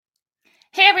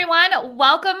Hey everyone,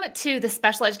 welcome to the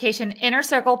Special Education Inner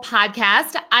Circle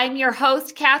podcast. I'm your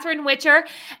host, Catherine Witcher.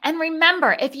 And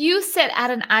remember, if you sit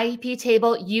at an IEP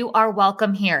table, you are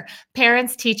welcome here.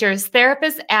 Parents, teachers,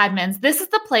 therapists, admins, this is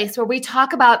the place where we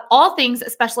talk about all things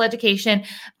special education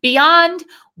beyond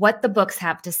what the books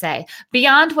have to say,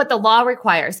 beyond what the law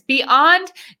requires, beyond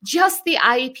just the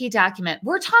IEP document.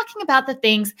 We're talking about the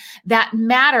things that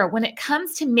matter when it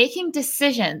comes to making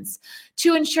decisions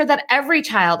to ensure that every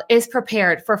child is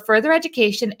prepared for further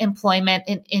education, employment,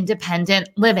 and independent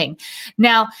living.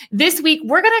 Now, this week,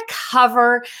 we're going to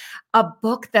cover a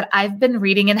book that I've been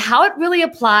reading and how it really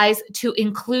applies to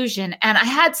inclusion. And I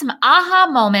had some aha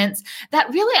moments that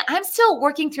really I'm still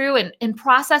working through and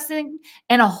processing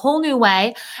in a whole new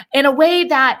way, in a way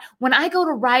that when I go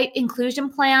to write inclusion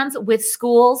plans with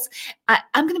schools,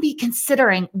 I'm going to be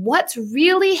considering what's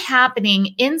really happening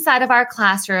inside of our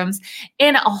classrooms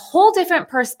in a whole different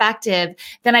perspective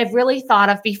than I've really thought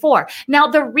of before. Now,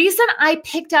 the reason I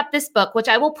picked up this book, which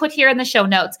I will put here in the show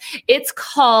notes, it's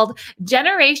called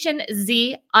Generation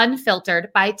Z Unfiltered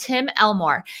by Tim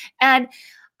Elmore. And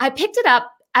I picked it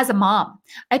up as a mom.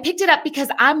 I picked it up because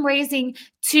I'm raising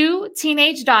two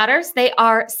teenage daughters. They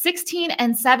are 16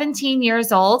 and 17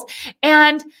 years old.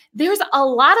 And there's a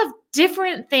lot of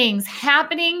different things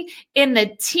happening in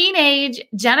the teenage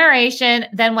generation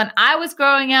than when I was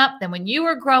growing up, than when you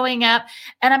were growing up.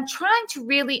 And I'm trying to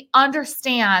really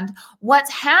understand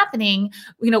what's happening,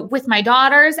 with my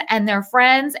daughters and their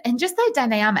friends and just the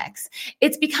dynamics.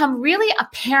 It's become really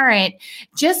apparent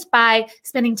just by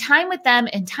spending time with them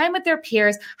and time with their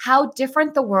peers, how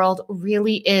different the world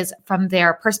really is from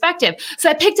their perspective. So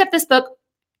I picked up this book,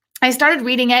 I started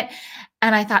reading it,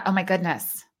 and I thought, oh my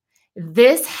goodness,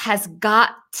 this has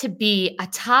got to be a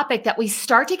topic that we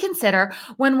start to consider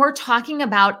when we're talking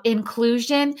about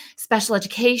inclusion, special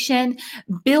education,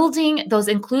 building those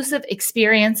inclusive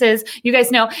experiences. You guys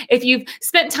know, if you've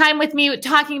spent time with me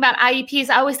talking about IEPs,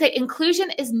 I always say inclusion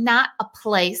is not a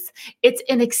place, it's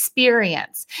an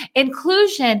experience.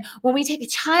 Inclusion, when we take a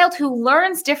child who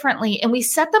learns differently and we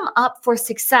set them up for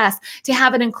success to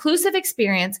have an inclusive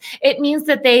experience, it means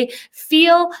that they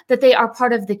feel that they are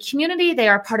part of the community, they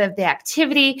are part of the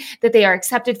activity, that they are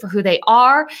accepted for who they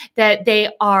are, that they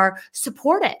are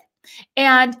supported.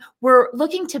 And we're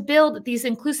looking to build these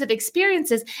inclusive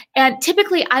experiences. And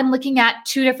typically I'm looking at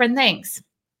two different things.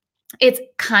 It's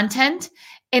content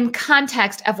and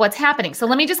context of what's happening. So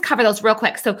let me just cover those real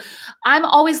quick. So I'm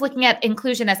always looking at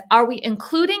inclusion as, are we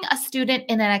including a student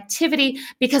in an activity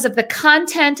because of the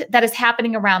content that is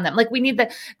happening around them? Like we need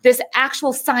this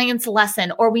actual science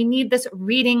lesson, or we need this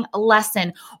reading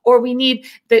lesson, or we need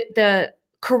the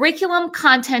curriculum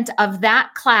content of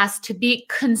that class to be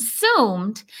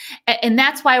consumed. And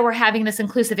that's why we're having this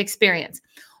inclusive experience.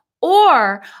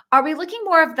 Or are we looking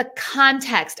more of the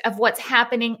context of what's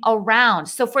happening around?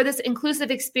 So for this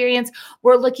inclusive experience,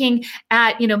 we're looking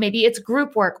at, maybe it's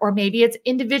group work, or maybe it's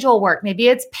individual work, maybe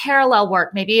it's parallel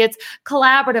work, maybe it's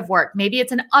collaborative work, maybe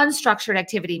it's an unstructured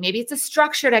activity, maybe it's a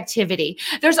structured activity.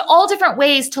 There's all different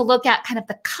ways to look at kind of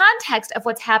the context of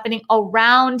what's happening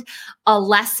around a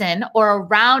lesson or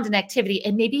around an activity.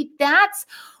 And maybe that's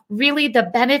really the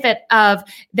benefit of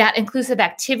that inclusive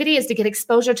activity, is to get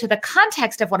exposure to the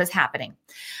context of what is happening.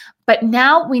 But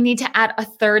now we need to add a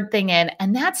third thing in,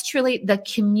 and that's truly the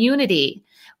community,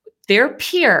 their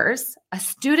peers, a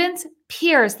student's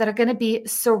peers that are going to be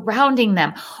surrounding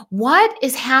them. What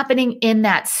is happening in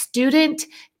that student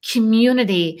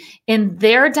community, in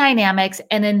their dynamics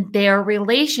and in their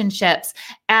relationships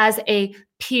as a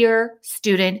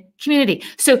peer-student community?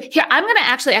 So here, I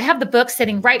have the book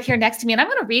sitting right here next to me, and I'm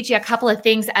going to read you a couple of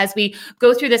things as we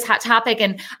go through this hot topic.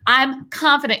 And I'm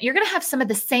confident you're going to have some of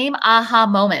the same aha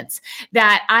moments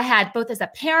that I had, both as a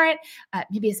parent,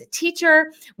 maybe as a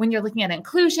teacher, when you're looking at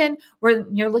inclusion, when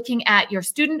you're looking at your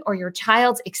student or your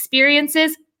child's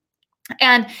experiences.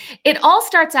 And it all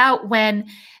starts out when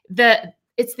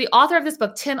it's the author of this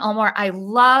book, Tim Elmore. I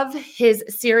love his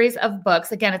series of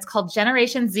books. Again, it's called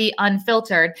Generation Z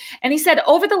Unfiltered. And he said,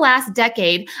 over the last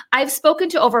decade, I've spoken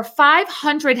to over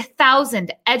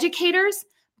 500,000 educators,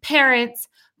 parents,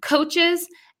 coaches,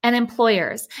 and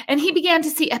employers. And he began to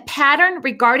see a pattern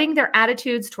regarding their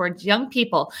attitudes towards young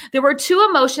people. There were two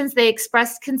emotions they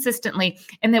expressed consistently,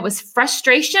 and there was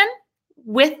frustration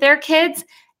with their kids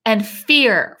and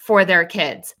fear for their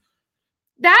kids.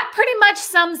 That pretty much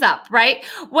sums up, right?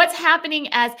 What's happening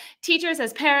as teachers,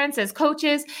 as parents, as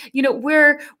coaches.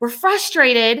 We're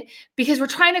frustrated because we're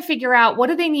trying to figure out what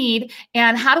do they need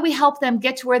and how do we help them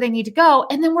get to where they need to go.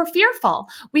 And then we're fearful.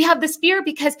 We have this fear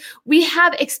because we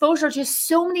have exposure to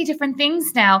so many different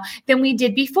things now than we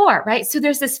did before, right? So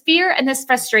there's this fear and this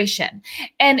frustration.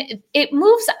 And it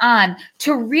moves on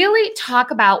to really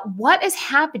talk about what is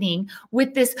happening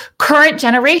with this current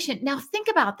generation. Now, think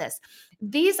about this.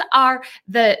 These are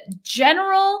the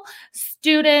general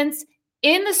students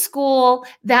in the school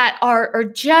that are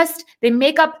just, they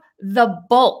make up the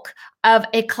bulk of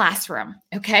a classroom,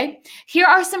 okay? Here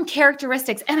are some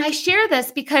characteristics. And I share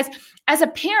this because as a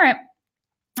parent,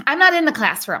 I'm not in the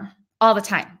classroom all the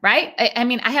time, right? I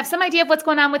mean, I have some idea of what's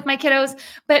going on with my kiddos,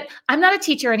 but I'm not a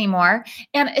teacher anymore.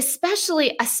 And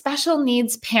especially a special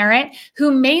needs parent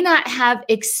who may not have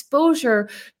exposure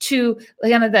to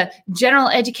the general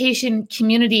education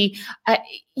community,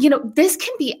 this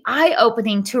can be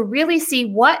eye-opening to really see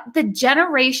what the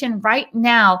generation right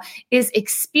now is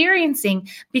experiencing,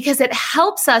 because it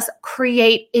helps us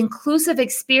create inclusive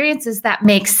experiences that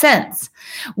make sense.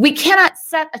 We cannot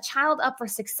set a child up for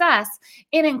success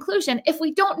in inclusion if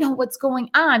we don't know what's going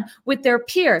on with their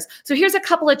peers. So here's a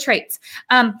couple of traits.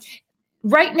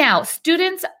 Right now,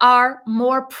 students are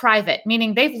more private,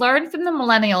 meaning they've learned from the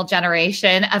millennial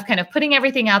generation of kind of putting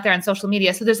everything out there on social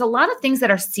media. So there's a lot of things that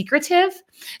are secretive.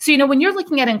 So, when you're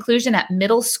looking at inclusion at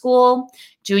middle school,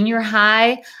 junior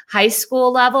high, high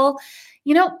school level,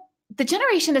 the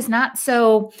generation is not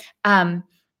so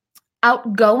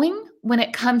outgoing when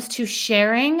it comes to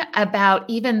sharing about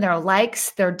even their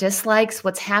likes, their dislikes,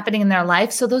 what's happening in their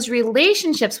life. So those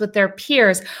relationships with their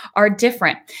peers are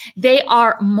different. They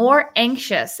are more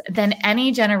anxious than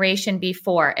any generation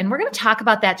before. And we're going to talk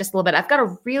about that just a little bit. I've got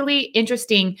a really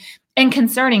interesting and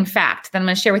concerning fact that I'm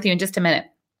going to share with you in just a minute.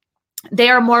 They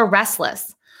are more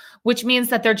restless, which means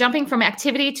that they're jumping from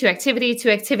activity to activity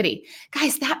to activity.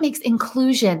 Guys, that makes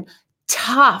inclusion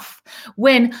tough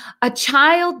when a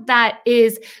child that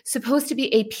is supposed to be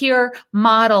a peer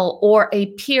model or a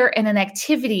peer in an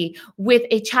activity with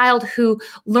a child who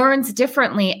learns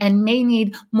differently and may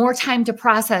need more time to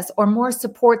process or more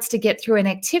supports to get through an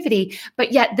activity,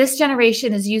 but yet this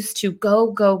generation is used to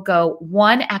go,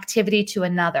 one activity to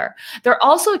another. They're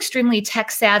also extremely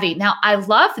tech savvy. Now, I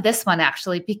love this one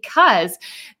actually because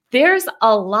there's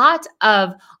a lot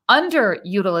of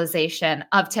underutilization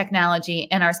of technology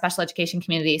in our special education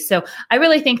community. So I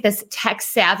really think this tech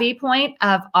savvy point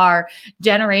of our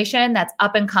generation that's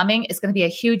up and coming is going to be a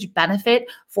huge benefit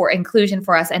for inclusion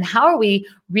for us. And how are we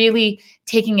really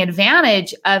taking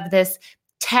advantage of this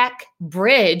tech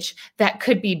bridge that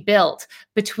could be built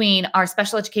between our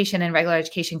special education and regular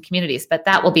education communities? But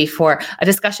that will be for a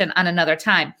discussion on another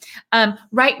time.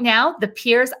 Right now, the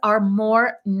peers are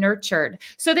more nurtured.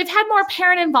 So they've had more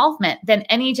parent involvement than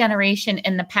any generation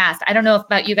in the past. I don't know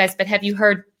about you guys, but have you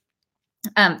heard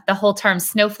the whole term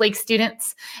snowflake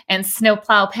students and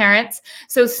snowplow parents?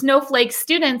 So snowflake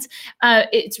students,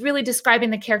 it's really describing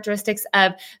the characteristics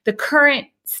of the current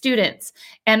students.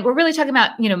 And we're really talking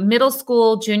about, middle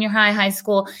school, junior high, high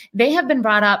school. They have been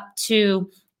brought up to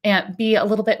be a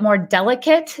little bit more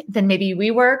delicate than maybe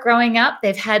we were growing up.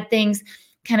 They've had things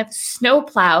kind of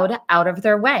snowplowed out of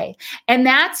their way. And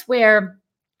that's where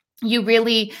you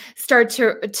really start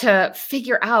to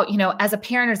figure out, as a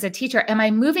parent or as a teacher, am I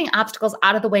moving obstacles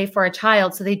out of the way for a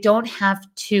child so they don't have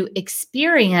to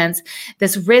experience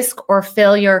this risk or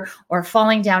failure or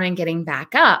falling down and getting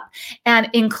back up? And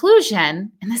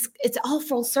inclusion, and it's all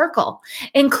full circle.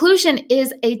 Inclusion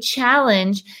is a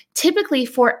challenge typically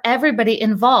for everybody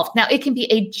involved. Now, it can be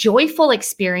a joyful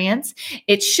experience.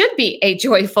 It should be a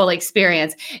joyful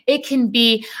experience. It can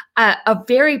be a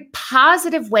very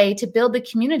positive way to build the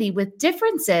community with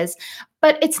differences,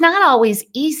 but it's not always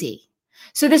easy.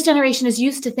 So this generation is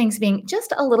used to things being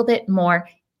just a little bit more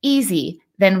easy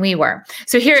than we were.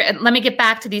 So here, let me get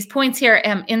back to these points here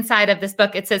inside of this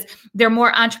book. It says they're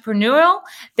more entrepreneurial,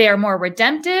 they are more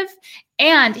redemptive,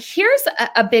 and here's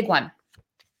a big one.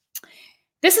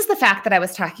 This is the fact that I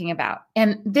was talking about.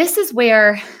 And this is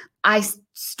where I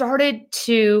started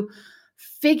to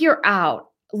figure out,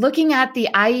 looking at the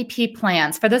IEP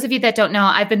plans. For those of you that don't know,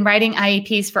 I've been writing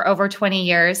IEPs for over 20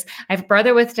 years. I have a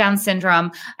brother with Down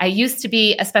syndrome. I used to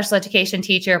be a special education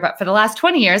teacher, but for the last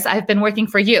 20 years, I've been working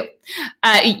for you.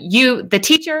 You, the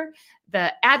teacher,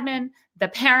 the admin, the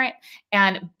parent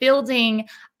and building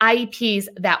IEPs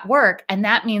that work. And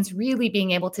that means really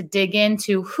being able to dig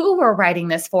into who we're writing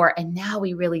this for. And now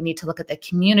we really need to look at the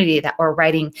community that we're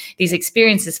writing these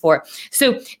experiences for.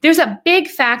 So there's a big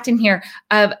fact in here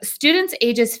of students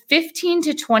ages 15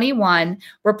 to 21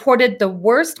 reported the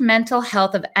worst mental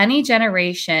health of any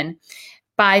generation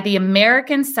by the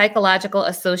American Psychological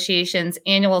Association's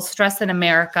annual Stress in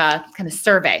America kind of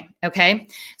survey. Okay.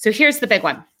 So here's the big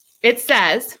one. It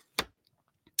says,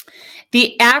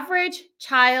 the average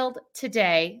child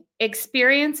today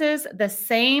experiences the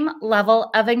same level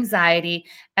of anxiety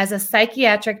as a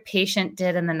psychiatric patient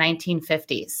did in the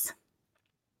 1950s.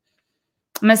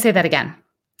 I'm going to say that again.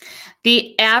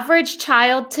 The average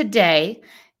child today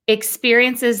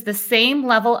experiences the same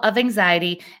level of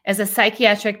anxiety as a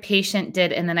psychiatric patient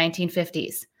did in the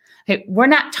 1950s. Okay, we're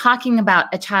not talking about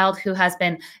a child who has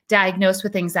been diagnosed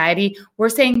with anxiety. We're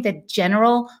saying the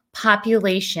general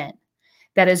population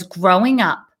that is growing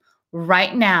up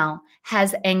right now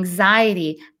has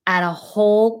anxiety at a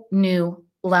whole new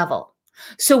level.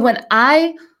 So when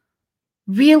I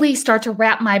really start to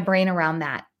wrap my brain around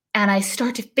that, and I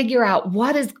start to figure out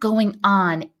what is going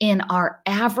on in our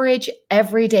average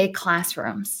everyday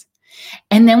classrooms,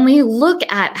 and then we look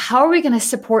at how are we going to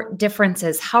support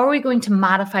differences? How are we going to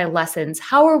modify lessons?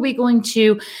 How are we going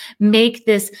to make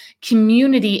this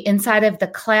community inside of the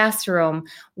classroom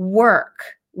work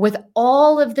with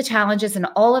all of the challenges and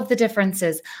all of the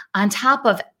differences on top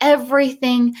of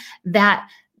everything that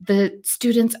the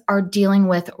students are dealing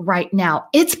with right now?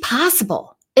 It's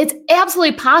possible. It's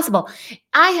absolutely possible.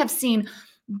 I have seen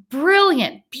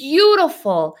brilliant,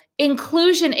 beautiful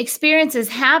inclusion experiences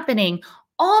happening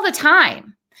all the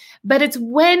time. But it's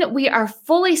when we are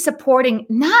fully supporting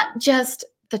not just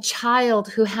the child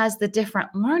who has the different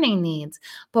learning needs,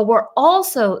 but we're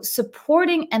also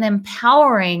supporting and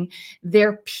empowering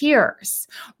their peers.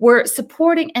 We're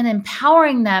supporting and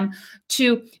empowering them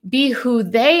to be who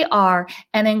they are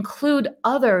and include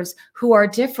others who are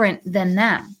different than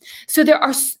them. So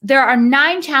there are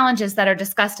 9 challenges that are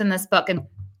discussed in this book. And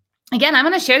again, I'm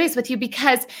going to share these with you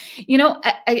because,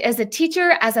 as a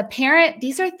teacher, as a parent,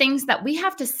 these are things that we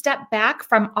have to step back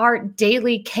from our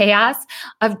daily chaos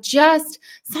of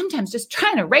sometimes just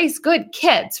trying to raise good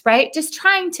kids, right? Just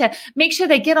trying to make sure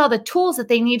they get all the tools that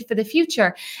they need for the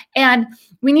future. And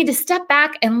we need to step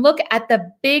back and look at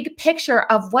the big picture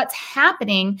of what's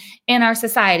happening in our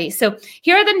society. So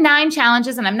here are the 9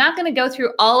 challenges, and I'm not going to go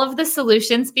through all of the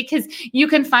solutions because you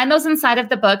can find those inside of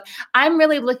the book. I'm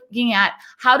really looking at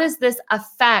how does this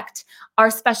affect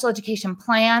our special education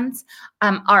plans,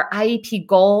 our IEP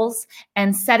goals,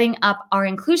 and setting up our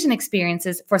inclusion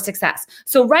experiences for success.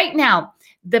 So right now,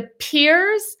 the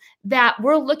peers that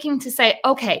we're looking to say,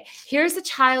 okay, here's a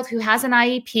child who has an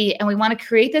IEP, and we want to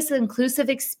create this inclusive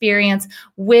experience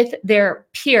with their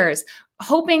peers,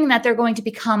 hoping that they're going to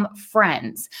become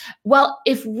friends. Well,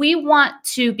 if we want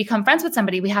to become friends with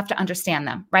somebody, we have to understand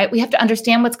them, right? We have to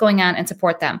understand what's going on and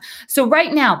support them. So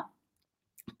right now,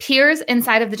 peers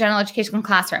inside of the general education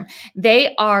classroom,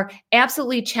 they are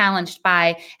absolutely challenged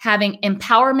by having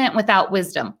empowerment without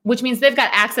wisdom, which means they've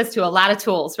got access to a lot of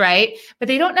tools, right? But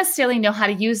they don't necessarily know how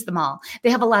to use them all. They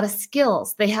have a lot of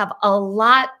skills. They have a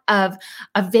lot of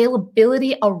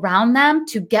availability around them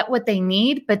to get what they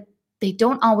need, but they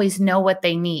don't always know what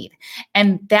they need.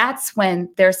 And that's when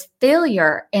there's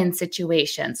failure in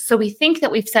situations. So we think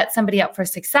that we've set somebody up for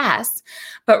success,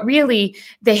 but really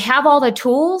they have all the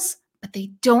tools, but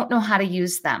they don't know how to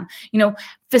use them.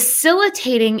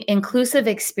 Facilitating inclusive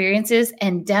experiences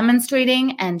and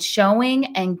demonstrating and showing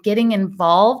and getting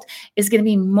involved is going to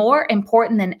be more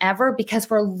important than ever because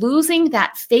we're losing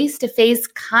that face-to-face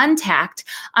contact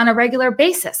on a regular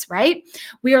basis, right?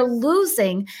 We are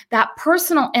losing that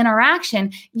personal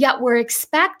interaction, yet we're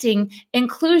expecting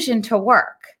inclusion to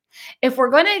work. If we're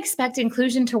going to expect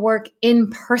inclusion to work in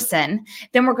person,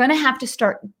 then we're going to have to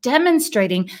start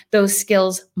demonstrating those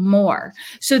skills more.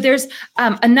 So there's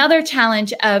another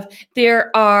challenge of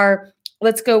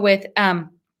let's go with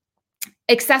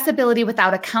accessibility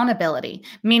without accountability,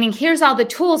 meaning here's all the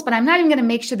tools, but I'm not even going to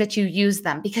make sure that you use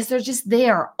them because they're just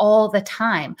there all the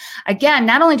time. Again,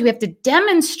 not only do we have to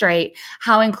demonstrate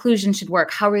how inclusion should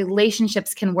work, how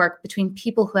relationships can work between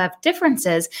people who have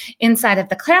differences inside of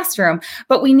the classroom,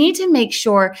 but we need to make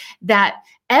sure that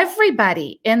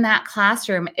everybody in that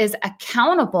classroom is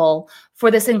accountable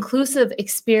for this inclusive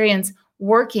experience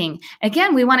working.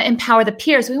 Again, we want to empower the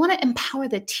peers. We want to empower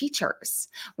the teachers.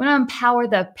 We want to empower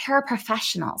the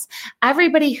paraprofessionals.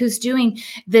 Everybody who's doing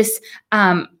this,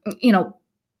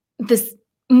 this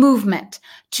movement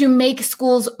to make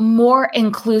schools more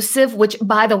inclusive, which,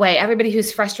 by the way, everybody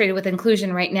who's frustrated with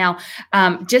inclusion right now,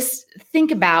 just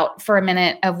think about for a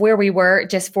minute of where we were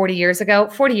just 40 years ago.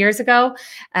 40 years ago,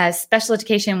 special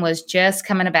education was just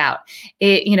coming about.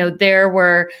 There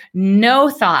were no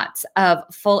thoughts of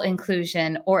full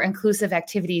inclusion or inclusive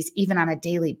activities even on a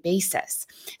daily basis.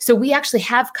 So we actually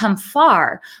have come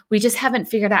far. We just haven't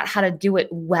figured out how to do it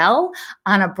well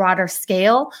on a broader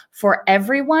scale for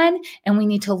everyone. And we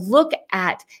need to look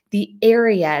at the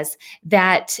areas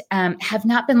that have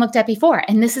not been looked at before.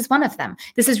 And this is one of them.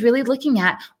 This is really looking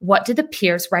at what do the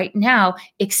peers right now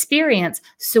experience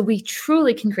so we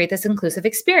truly can create this inclusive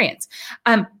experience.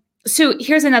 So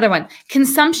here's another one: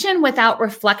 consumption without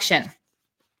reflection.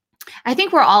 I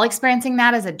think we're all experiencing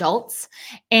that as adults,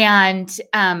 and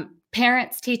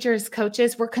parents, teachers,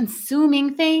 coaches, we're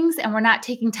consuming things and we're not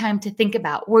taking time to think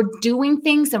about. We're doing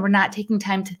things and we're not taking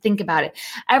time to think about it.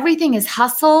 Everything is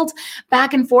hustled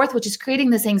back and forth, which is creating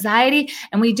this anxiety,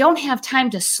 and we don't have time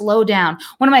to slow down.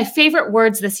 One of my favorite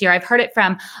words this year, I've heard it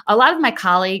from a lot of my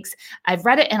colleagues. I've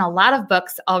read it in a lot of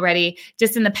books already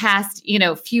just in the past,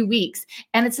 few weeks.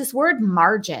 And it's this word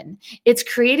margin. It's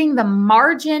creating the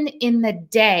margin in the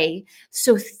day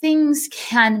so things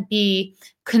can be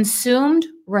consumed,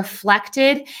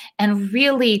 reflected, and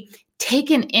really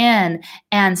taken in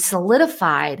and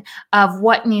solidified of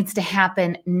what needs to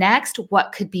happen next,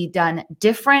 what could be done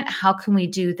different, how can we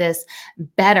do this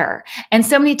better. And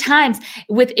so many times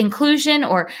with inclusion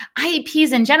or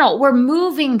IEPs in general, we're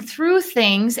moving through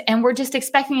things and we're just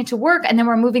expecting it to work, and then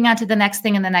we're moving on to the next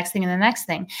thing and the next thing and the next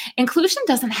thing. Inclusion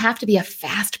doesn't have to be a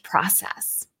fast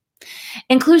process.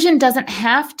 Inclusion doesn't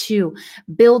have to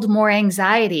build more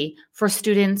anxiety for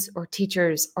students or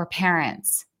teachers or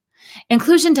parents.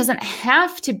 Inclusion doesn't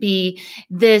have to be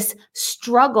this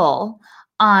struggle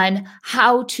on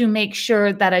how to make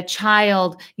sure that a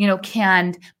child,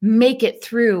 can make it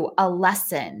through a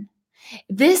lesson.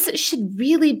 This should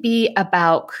really be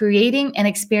about creating an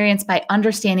experience by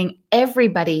understanding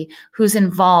everybody who's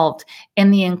involved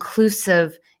in the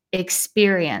inclusive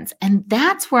experience. And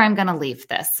that's where I'm going to leave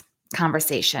this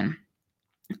conversation,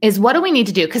 is what do we need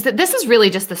to do? Because this is really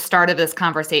just the start of this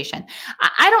conversation.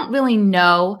 I don't really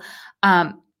know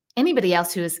anybody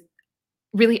else who has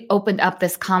really opened up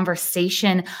this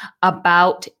conversation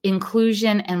about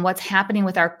inclusion and what's happening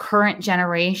with our current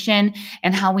generation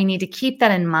and how we need to keep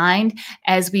that in mind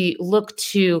as we look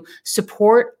to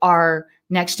support our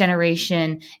next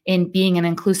generation in being an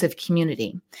inclusive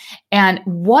community. And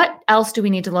what else do we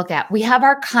need to look at? We have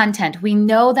our content. We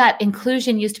know that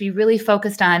inclusion used to be really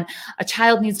focused on a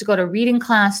child needs to go to reading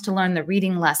class to learn the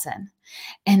reading lesson.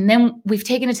 And then we've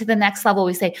taken it to the next level.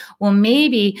 We say, well,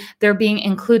 maybe they're being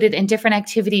included in different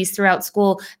activities throughout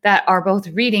school that are both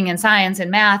reading and science and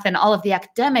math and all of the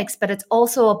academics, but it's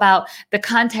also about the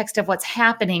context of what's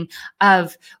happening,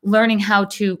 of learning how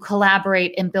to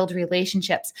collaborate and build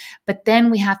relationships. But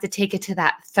then we have to take it to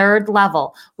that third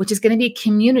level, which is going to be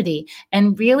community,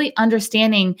 and really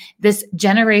understanding this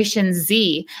Generation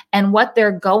Z and what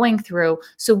they're going through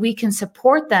so we can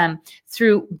support them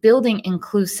through building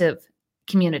inclusive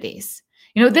communities.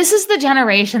 This is the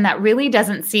generation that really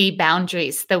doesn't see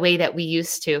boundaries the way that we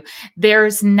used to.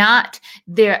 There's not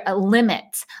their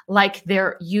limits like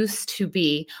there used to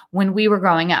be when we were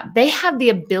growing up. They have the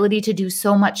ability to do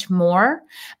so much more,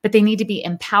 but they need to be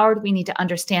empowered. We need to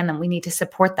understand them. We need to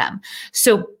support them.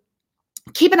 So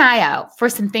keep an eye out for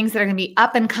some things that are going to be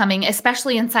up and coming,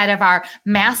 especially inside of our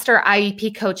Master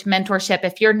IEP Coach Mentorship.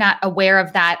 If you're not aware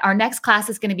of that, our next class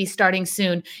is going to be starting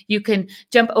soon. You can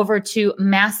jump over to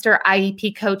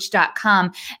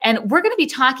masteriepcoach.com. And we're going to be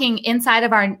talking inside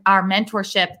of our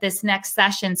mentorship this next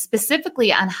session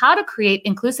specifically on how to create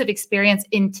inclusive experience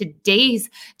in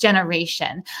today's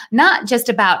generation, not just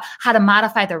about how to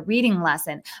modify the reading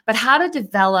lesson, but how to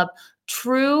develop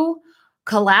true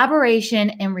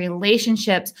collaboration and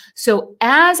relationships. So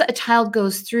as a child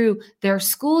goes through their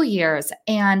school years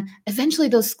and eventually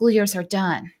those school years are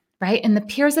done, right? And the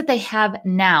peers that they have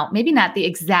now, maybe not the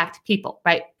exact people,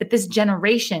 right? But this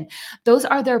generation, those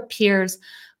are their peers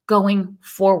going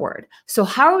forward. So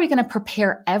how are we going to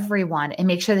prepare everyone and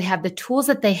make sure they have the tools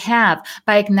that they have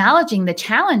by acknowledging the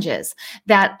challenges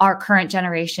that our current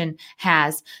generation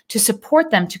has to support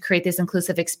them to create these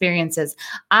inclusive experiences?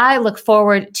 I look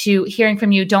forward to hearing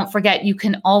from you. Don't forget, you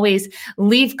can always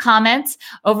leave comments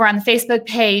over on the Facebook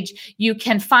page. You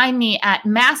can find me at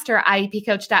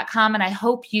masteriepcoach.com, and I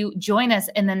hope you join us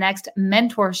in the next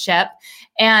mentorship.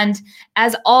 And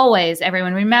as always,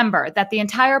 everyone, remember that the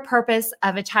entire purpose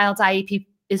of a child's IEP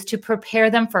is to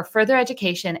prepare them for further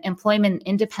education, employment, and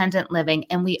independent living.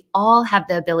 And we all have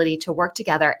the ability to work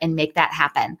together and make that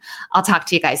happen. I'll talk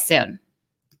to you guys soon.